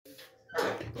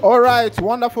All right,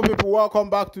 wonderful people, welcome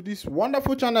back to this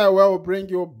wonderful channel where we bring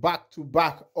you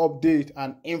back-to-back update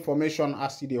and information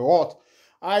as it is hot.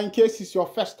 In case it's your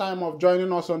first time of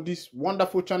joining us on this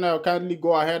wonderful channel, kindly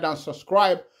go ahead and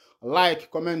subscribe, like,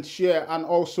 comment, share, and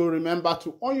also remember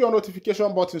to on your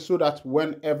notification button so that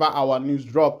whenever our news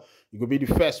drop, you will be the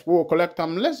first. We'll collect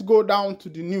them. Let's go down to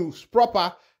the news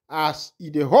proper as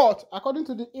it is hot. According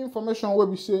to the information where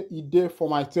we say it is for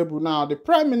my table now, the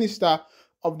Prime Minister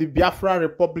of the Biafran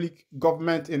Republic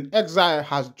government in exile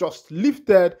has just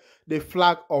lifted the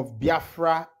flag of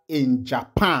Biafra in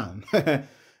Japan.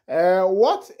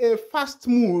 What a fast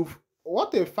move.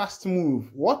 What a fast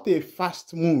move. What a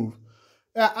fast move.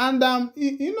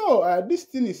 This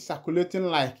thing is circulating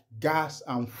like gas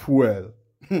and fuel.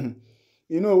 There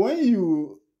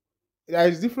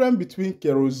is difference between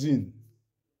kerosene,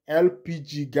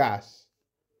 LPG gas,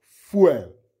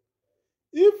 fuel.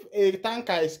 If a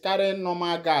tanker is carrying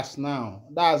normal gas now,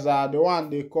 that's the one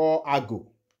they call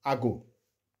ago.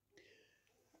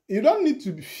 You don't need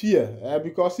to fear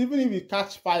because even if it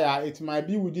catch fire, it might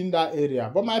be within that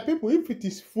area. But my people, if it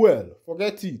is fuel,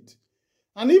 forget it.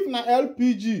 And if na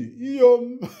LPG,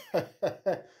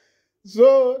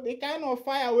 so the kind of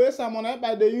fire where Simon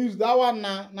EKPA they use that one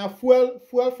na fuel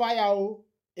fire.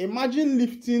 Imagine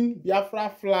lifting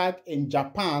Biafran flag in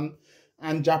Japan.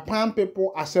 And Japan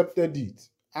people accepted it.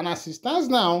 And as it stands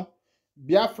now,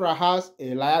 Biafra has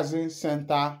a liaison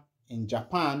center in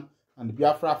Japan, and the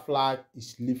Biafra flag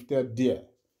is lifted there.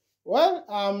 Well,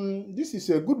 this is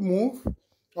a good move.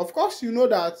 Of course, you know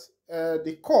that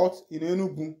the court in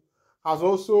Enugu has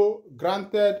also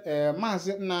granted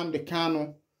Mazi Nnamdi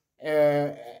Kanu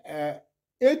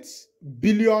 8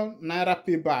 billion naira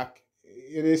payback.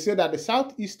 They say that the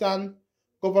Southeastern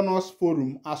Governors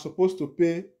Forum are supposed to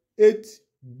pay 8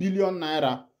 billion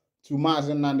naira to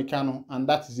Mazi Nnamdi Kanu, and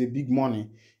that is a big money.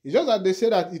 It's just that they say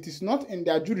that it is not in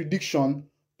their jurisdiction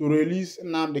to release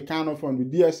Nnamdi Kanu from the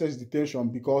DSS detention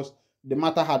because the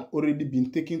matter had already been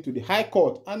taken to the High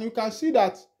Court. And you can see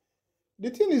that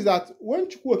the thing is that when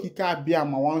Chukwuokike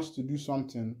Abbiama wants to do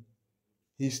something,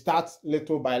 he starts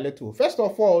little by little. First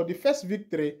of all, the first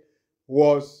victory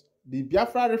was the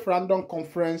Biafra referendum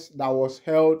conference that was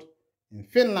held in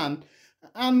Finland.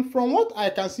 And from what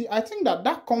I can see, I think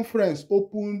that conference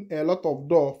opened a lot of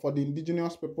doors for the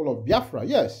indigenous people of Biafra.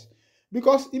 Yes,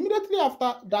 because immediately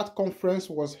after that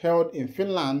conference was held in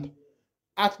Finland,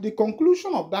 at the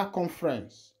conclusion of that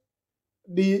conference,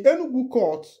 the Enugu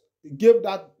court gave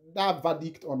that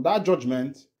verdict on that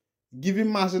judgment, giving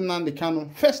Mazi Nnamdi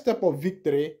Kanu first step of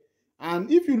victory. And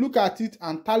if you look at it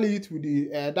and tally it with the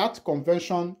that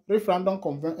convention, referendum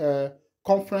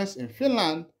conference in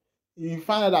Finland, you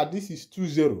find out that this is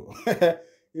 2-0.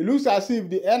 It looks as if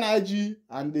the NIG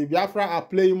and the Biafra are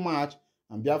playing match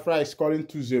and Biafra is scoring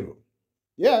 2-0.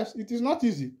 Yes, it is not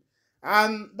easy.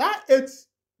 And that 8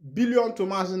 billion to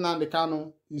Mazi Nnamdi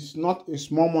Kanu is not a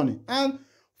small money. And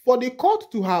for the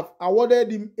court to have awarded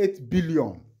him 8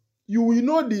 billion, you will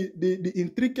know the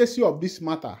intricacy of this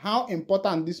matter, how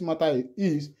important this matter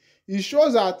is. It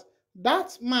shows that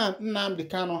man, Nnamdi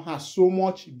Kanu, has so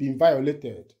much been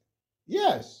violated.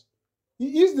 Yes.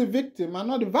 He is the victim and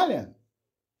not the valiant.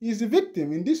 He is the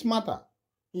victim in this matter.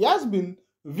 He has been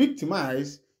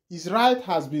victimized. His right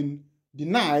has been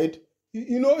denied.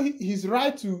 His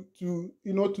right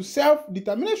to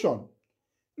self-determination.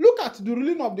 Look at the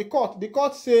ruling of the court. The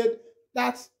court said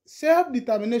that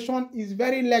self-determination is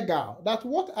very legal. That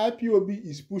what IPOB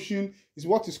is pushing is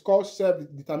what is called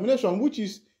self-determination, which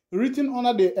is written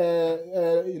under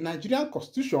the Nigerian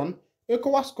Constitution,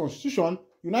 ECOWAS Constitution,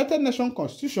 United Nations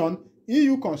Constitution,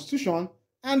 EU Constitution,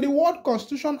 and the world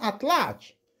Constitution at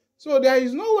large. So there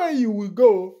is no way you will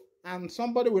go and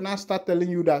somebody will not start telling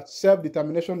you that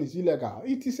self-determination is illegal.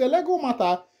 It is a legal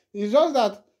matter. It's just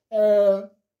that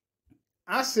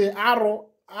I say arrow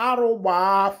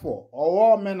bafo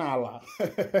or menala.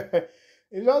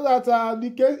 It's just that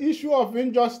the issue of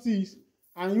injustice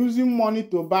and using money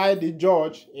to buy the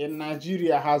judge in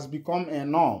Nigeria has become a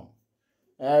norm.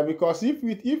 Because if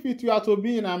it were to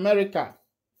be in America,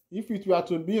 if it were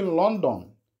to be in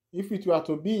London, if it were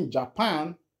to be in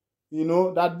Japan,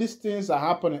 that these things are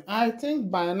happening, I think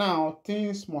by now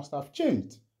things must have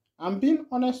changed. I'm being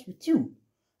honest with you.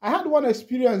 I had one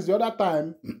experience the other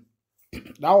time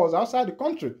that was outside the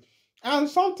country, and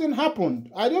something happened.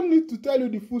 I don't need to tell you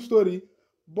the full story,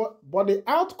 but the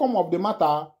outcome of the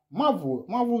matter marveled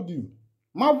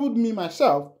me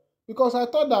myself, because I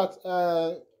thought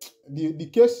that the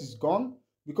case is gone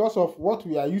because of what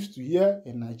we are used to here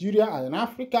in Nigeria and in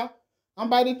Africa. And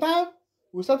by the time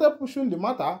we started pushing the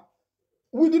matter,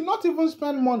 We did not even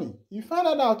spend money. You find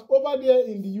out over there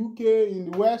in the UK,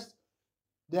 in the West,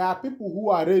 there are people who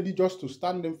are ready just to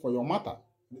stand in for your matter.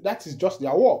 That is just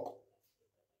their work.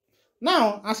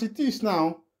 Now, as it is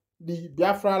now, the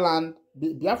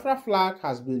Biafra flag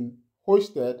has been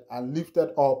hoisted and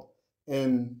lifted up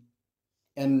in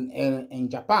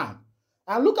Japan.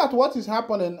 And look at what is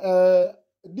happening.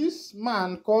 This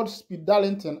man called Speed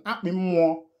Darlington,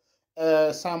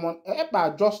 Simon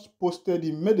Ekpa just posted,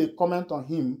 he made a comment on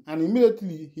him, and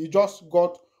immediately he just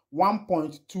got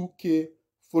 1.2k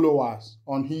followers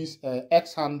on his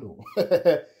X handle.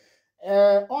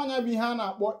 Onya bi ha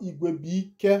na-akpọ Igwe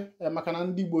Bike maka na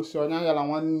ndị Igbo si onya yala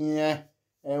nwanne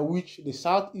which the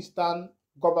Southeastern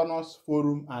Governors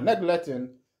Forum are neglecting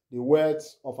the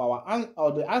words of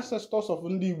the ancestors of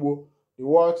Ndi Igbo, the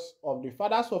words of the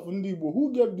fathers of Ndi Igbo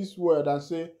who gave this word and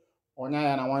say onya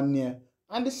yala nwanne.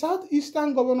 And the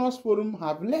Southeastern Governors Forum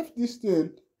have left this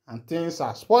thing and things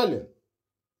are spoiling.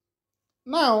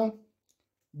 Now,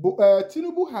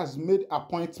 Tinubu has made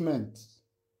appointments.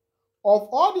 Of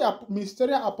all the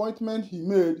ministerial appointments he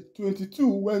made, 22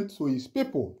 went to his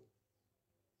people,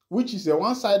 which is a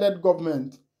one-sided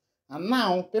government. And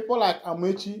now, people like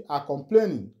Amechi are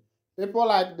complaining. People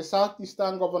like the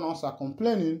Southeastern governors are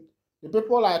complaining. The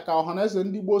people like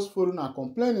ohanezendigbo's forum are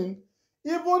complaining.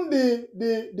 Even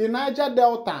the Niger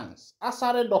Deltans,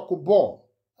 Asare Dokubo,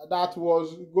 that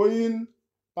was going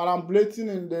perambulating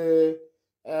in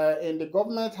the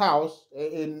government house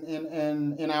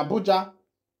in Abuja,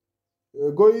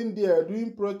 going there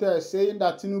doing protests, saying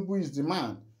that Tinubu is the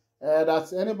man,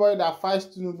 that anybody that fights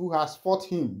Tinubu has fought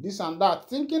him, this and that,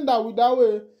 thinking that with that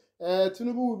way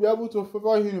Tinubu will be able to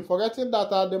favor him, forgetting that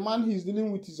the man he's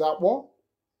dealing with is Akpo.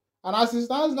 And as it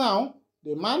stands now,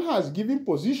 the man has given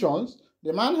positions,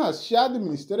 the man has shared the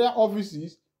ministerial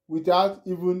offices without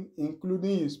even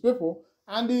including his people,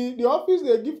 and the office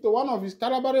they give to one of his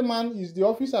Kalabari man is the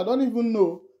office I don't even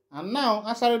know. And now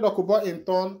Asare Dokubo in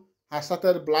turn has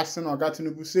started blasting Oga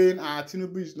Tinubu, saying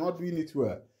Tinubu is not doing it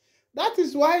well. That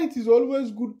is why it is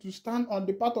always good to stand on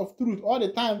the path of truth all the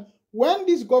time. When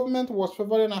this government was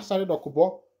favoring Asare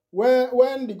Dokubo,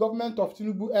 when the government of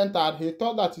Tinubu entered, he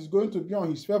thought that it's going to be on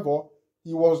his favor.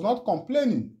 He was not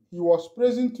complaining. He was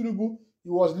praising Tinubu. He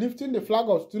was lifting the flag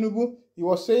of Tinubu. He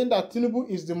was saying that Tinubu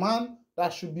is the man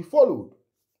that should be followed.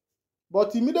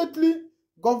 But immediately,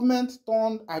 government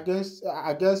turned against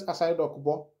Asare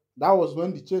Dokubo. That was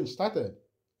when the change started.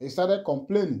 He started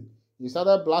complaining. He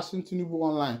started blasting Tinubu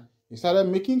online. He started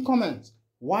making comments.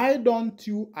 Why don't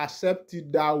you accept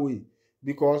it that way?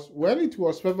 Because when it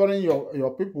was favoring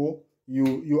your people,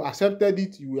 you accepted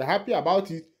it, you were happy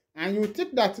about it, and you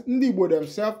think that Ndi Igbo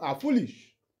themselves are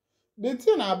foolish. The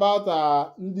thing about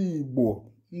Ndi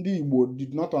Igbo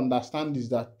did not understand is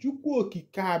that Chukwu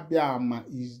Okike Abiama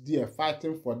is there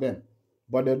fighting for them,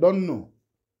 but they don't know.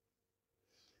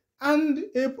 And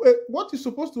what is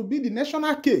supposed to be the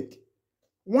national cake,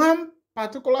 one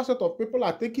particular set of people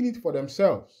are taking it for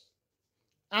themselves.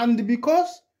 And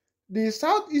because the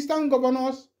Southeastern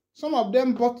governors, some of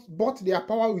them bought their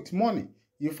power with money,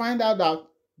 you find out that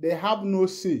they have no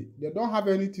say. They don't have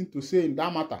anything to say in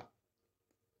that matter.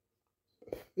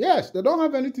 Yes, they don't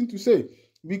have anything to say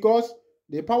because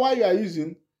the power you are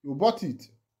using, you bought it.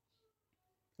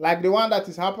 Like the one that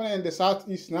is happening in the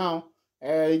Southeast now.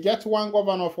 You get one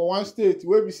governor for one state,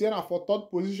 we be saying for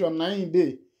third position 9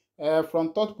 day.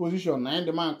 From third position, 9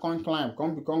 the man can't climb,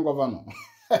 can't become governor.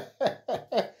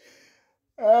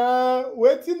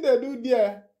 Waiting they do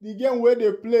there, the game where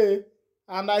they play,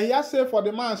 and I hear say for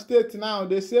the man state now,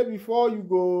 they say before you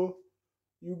go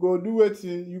do it,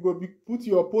 you go put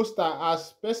your poster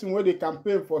as person where they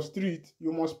campaign for street,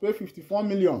 you must pay 54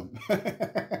 million.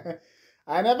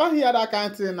 I never hear that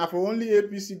kind of thing. Now for only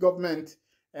APC government.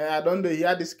 I don't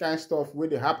hear this kind of stuff where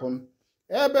they happen.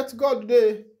 But God,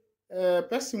 they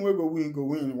person will go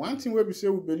win. One thing where we say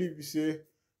we believe, we say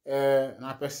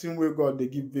na person where God they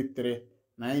give victory,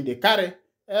 na in they carry.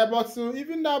 But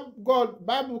even that God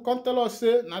Bible come tell us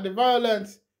say na the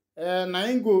violence na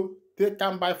in go take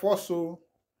them by force. So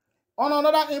on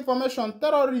another information,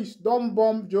 terrorists don't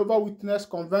bomb Jehovah Witness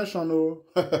convention. Oh.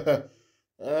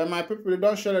 My people, they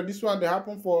don't share this one. They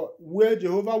happen for where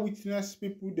Jehovah Witness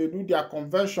people they do their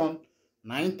convention.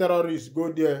 9 terrorists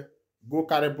go there, go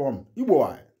carry bomb.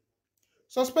 Igbo.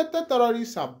 Suspected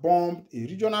terrorists have bombed a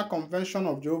regional convention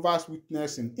of Jehovah's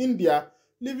Witness in India,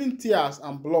 leaving tears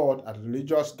and blood at a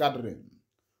religious gathering.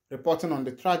 Reporting on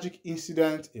the tragic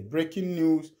incident, a breaking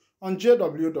news on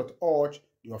jw.org,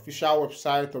 the official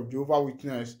website of Jehovah's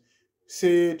Witness,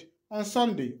 said on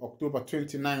Sunday, October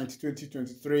 29,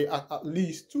 2023, at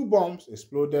least 2 bombs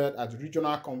exploded at the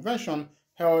regional convention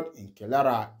held in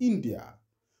Kerala, India.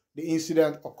 The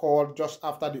incident occurred just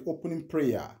after the opening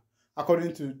prayer.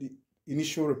 According to the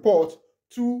initial report,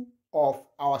 2 of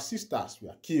our sisters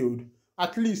were killed.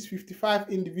 At least 55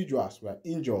 individuals were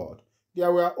injured.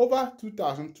 There were over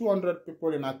 2,200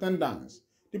 people in attendance.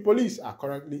 The police are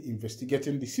currently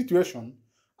investigating the situation.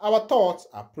 Our thoughts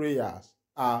and prayers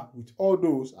are with all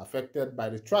those affected by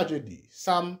the tragedy.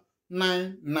 Psalm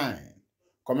 9:9.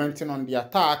 Commenting on the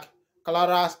attack,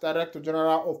 Kalara's Director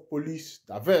General of Police,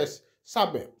 Daves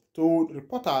Sabeb, told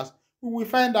reporters, "We will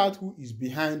find out who is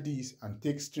behind this and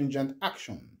take stringent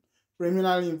action."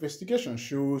 Preliminary investigation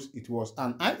shows it was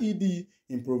an IED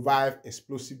improvised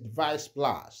explosive device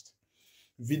blast.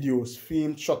 Videos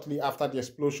filmed shortly after the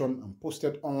explosion and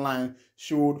posted online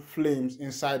showed flames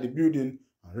inside the building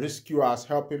and rescuers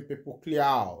helping people clear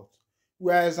out.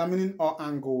 We are examining all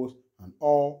angles and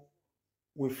all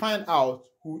will find out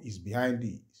who is behind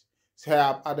this.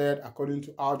 Saab added, according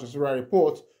to Al Jazeera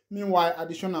report. Meanwhile,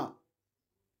 additional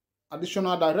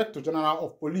Director General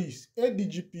of Police,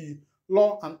 ADGP,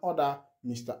 Law and Order,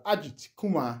 Mr. Ajit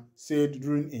Kumar, said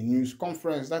during a news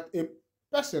conference that a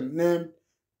person named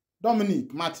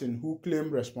Dominic Martin, who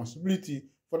claimed responsibility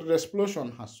for the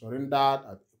explosion, has surrendered at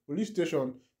a police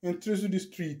station in Trizudi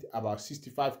Street, about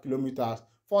 65 kilometers,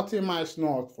 40 miles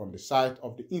north from the site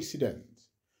of the incident.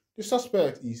 The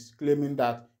suspect is claiming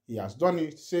that he has done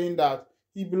it, saying that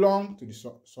he belonged to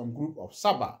some group of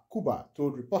Saba, Kuba,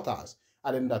 told reporters,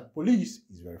 adding that police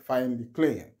is verifying the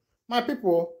claim. My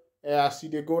people, as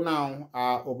they go now,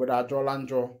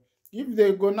 Obedajolanjo. If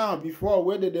they go now, before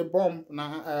where they bomb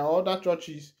other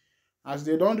churches, as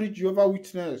they don't reach Jehovah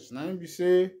Witness, now be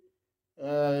say,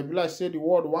 be like say the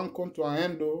world won't come to an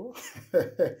end though.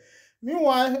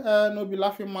 Meanwhile, no be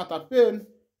laughing matter pain.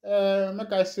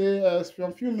 Make I say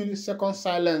from few minutes, second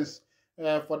silence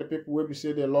for the people where we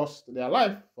say they lost their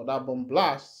life for that bomb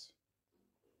blast.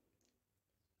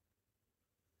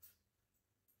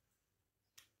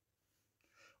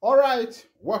 All right,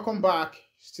 welcome back.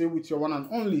 Stay with your one and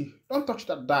only. Don't touch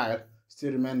that dial.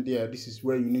 Still remain there. This is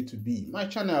where you need to be. My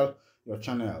channel, your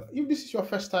channel. If this is your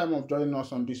first time of joining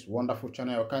us on this wonderful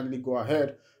channel, kindly go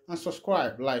ahead and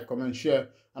subscribe, like, comment, share,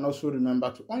 and also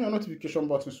remember to on your notification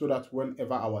button so that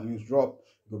whenever our news drop,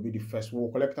 you'll be the first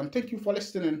we'll collect. And thank you for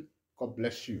listening. God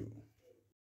bless you.